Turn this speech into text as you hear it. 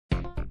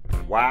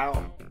Wow,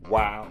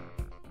 wow,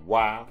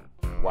 wow,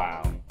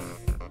 wow,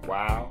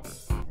 wow,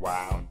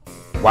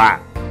 wow,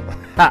 wow.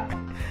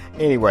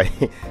 Anyway,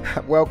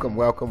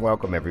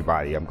 welcome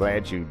everybody. I'm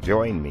glad you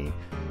joined me,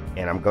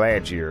 and I'm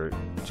glad you're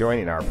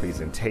joining our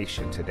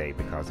presentation today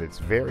because it's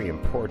very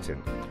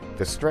important.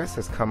 The stress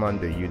has come on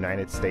the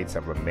United States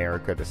of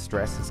America. The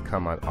stress has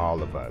come on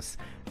all of us.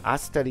 I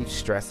studied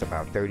stress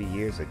about 30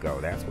 years ago.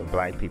 That's when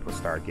black people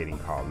started getting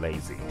called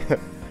lazy.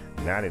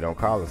 Now they don't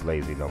call us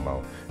lazy no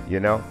more. You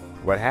know,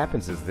 what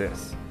happens is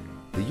this.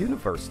 The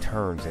universe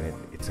turns and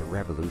it's a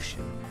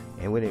revolution.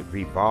 And when it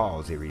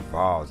revolves and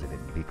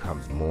it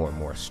becomes more and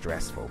more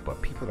stressful.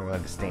 But people don't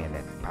understand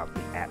that about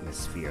the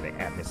atmosphere. The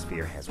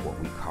atmosphere has what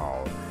we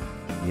call,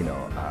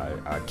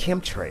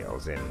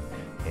 chemtrails and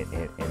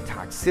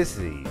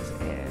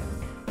toxicities. And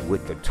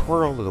with the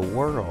twirl of the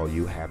world,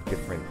 you have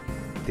different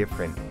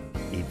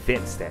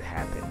events that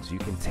happens. You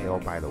can tell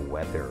by the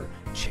weather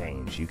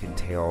change. You can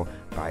tell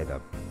by the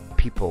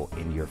people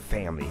in your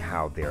family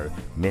how their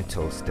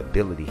mental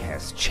stability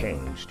has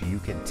changed. You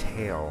can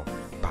tell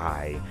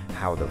by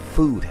how the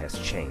food has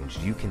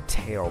changed. You can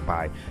tell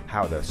by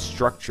how the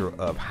structure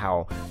of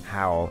how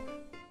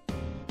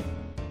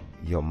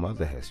your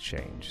mother has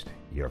changed,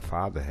 your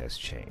father has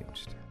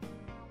changed.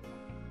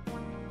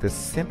 The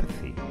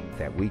sympathy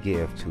that we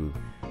give to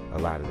a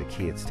lot of the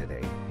kids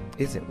today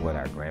isn't what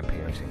our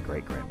grandparents and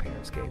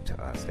great-grandparents gave to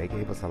us. They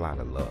gave us a lot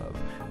of love.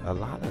 A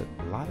lot of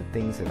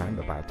things that I'm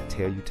about to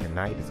tell you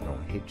tonight is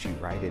going to hit you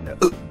right in the,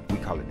 we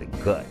call it the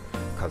gut,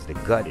 because the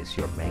gut is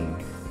your main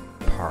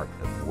part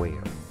of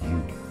where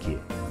you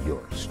get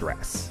your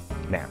stress.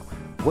 Now,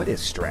 what is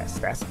stress?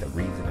 That's the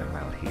reason I'm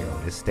out here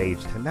on this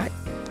stage tonight.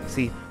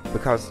 See,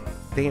 because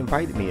they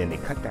invited me and they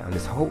cut down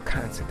this whole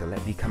concept to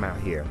let me come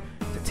out here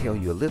to tell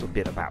you a little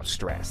bit about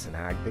stress. And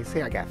they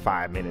say I got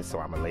 5 minutes, so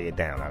I'm going to lay it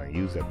down. I'm going to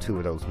use up 2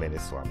 of those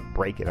minutes, so I'm going to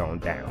break it on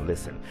down.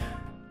 Listen,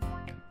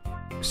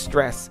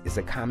 stress is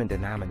a common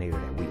denominator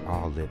that we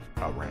all live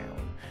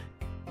around.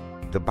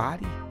 The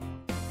body,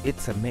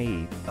 it's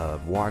made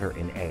of water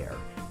and air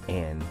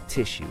and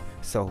tissue.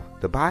 So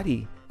the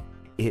body,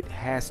 it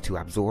has to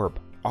absorb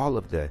all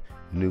of the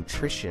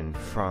nutrition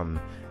from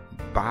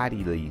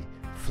bodily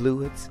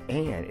fluids,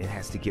 and it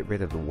has to get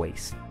rid of the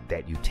waste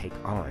that you take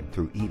on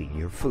through eating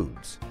your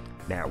foods.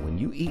 Now, when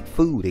you eat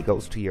food, it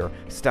goes to your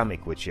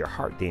stomach, which your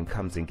heart then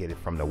comes and get it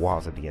from the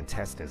walls of the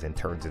intestines and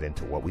turns it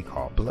into what we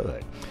call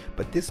blood.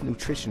 But this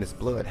nutritionist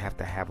blood have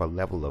to have a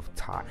level of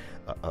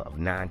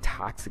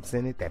non-toxics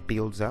in it that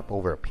builds up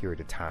over a period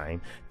of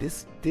time.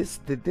 This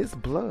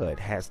blood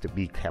has to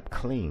be kept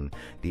clean.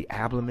 The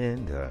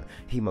albumin, the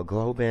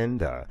hemoglobin,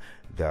 the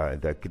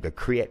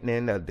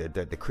creatinine,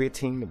 the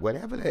creatine,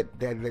 whatever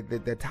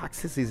the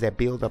toxicities that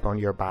build up on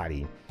your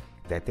body,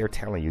 that they're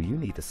telling you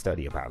need to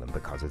study about them,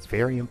 because it's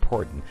very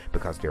important,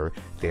 because they're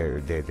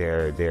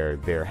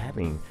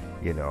having,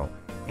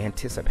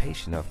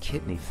 anticipation of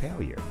kidney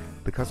failure.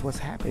 Because what's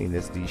happening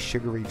is these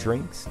sugary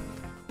drinks,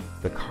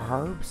 the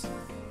carbs,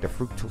 the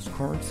fructose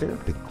corn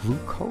syrup, the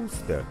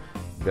glucose, the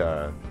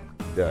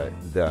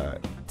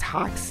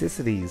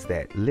toxicities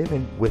that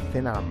live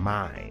within our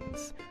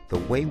minds, the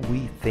way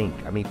we think.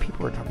 I mean,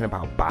 people are talking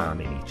about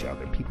bombing each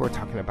other. People are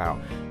talking about,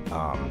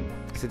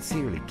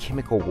 sincerely,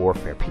 chemical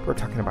warfare. People are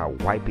talking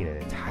about wiping an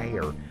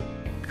entire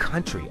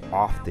country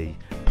off the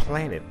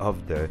planet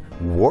of the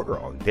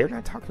world. They're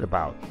not talking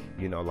about,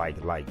 like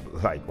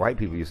white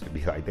people used to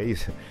be like. They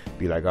used to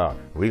be like, oh,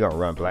 we're going to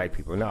run black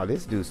people. No,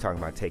 this dude's talking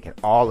about taking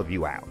all of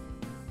you out.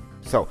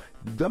 So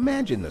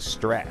imagine the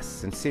stress,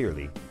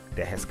 sincerely,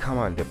 that has come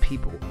on the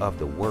people of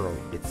the world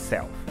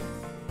itself.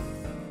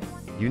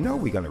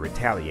 We're going to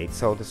retaliate.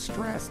 So the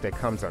stress that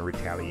comes on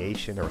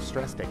retaliation, or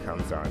stress that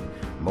comes on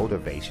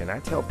motivation, I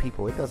tell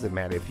people it doesn't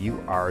matter if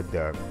you are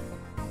the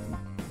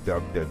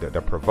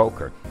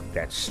provoker.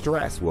 That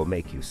stress will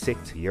make you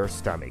sick to your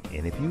stomach.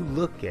 And if you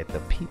look at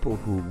the people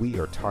who we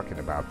are talking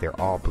about, they're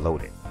all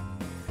bloated.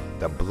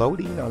 The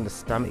bloating on the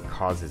stomach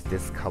causes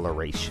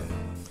discoloration.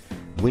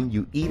 When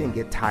you eat and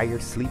get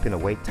tired, sleep and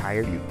awake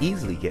tired, you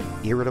easily get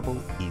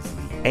irritable,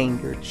 easily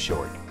angered,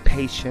 short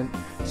patient.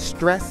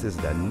 Stress is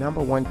the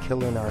 #1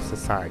 killer in our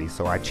society.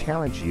 So I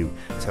challenge you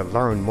to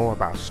learn more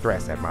about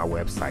stress at my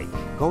website.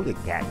 Go to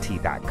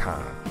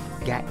GATT.com.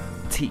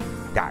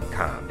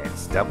 GATT.com.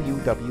 That's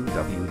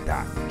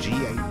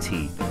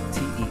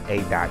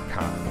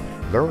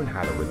www.GATTEA.com. Learn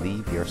how to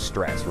relieve your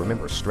stress.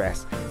 Remember,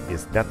 stress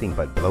is nothing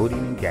but bloating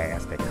and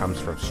gas that comes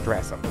from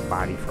stress of the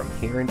body, from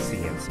hearing,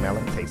 seeing,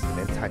 smelling, tasting,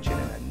 and touching in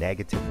a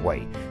negative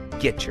way.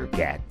 Get your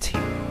GATT.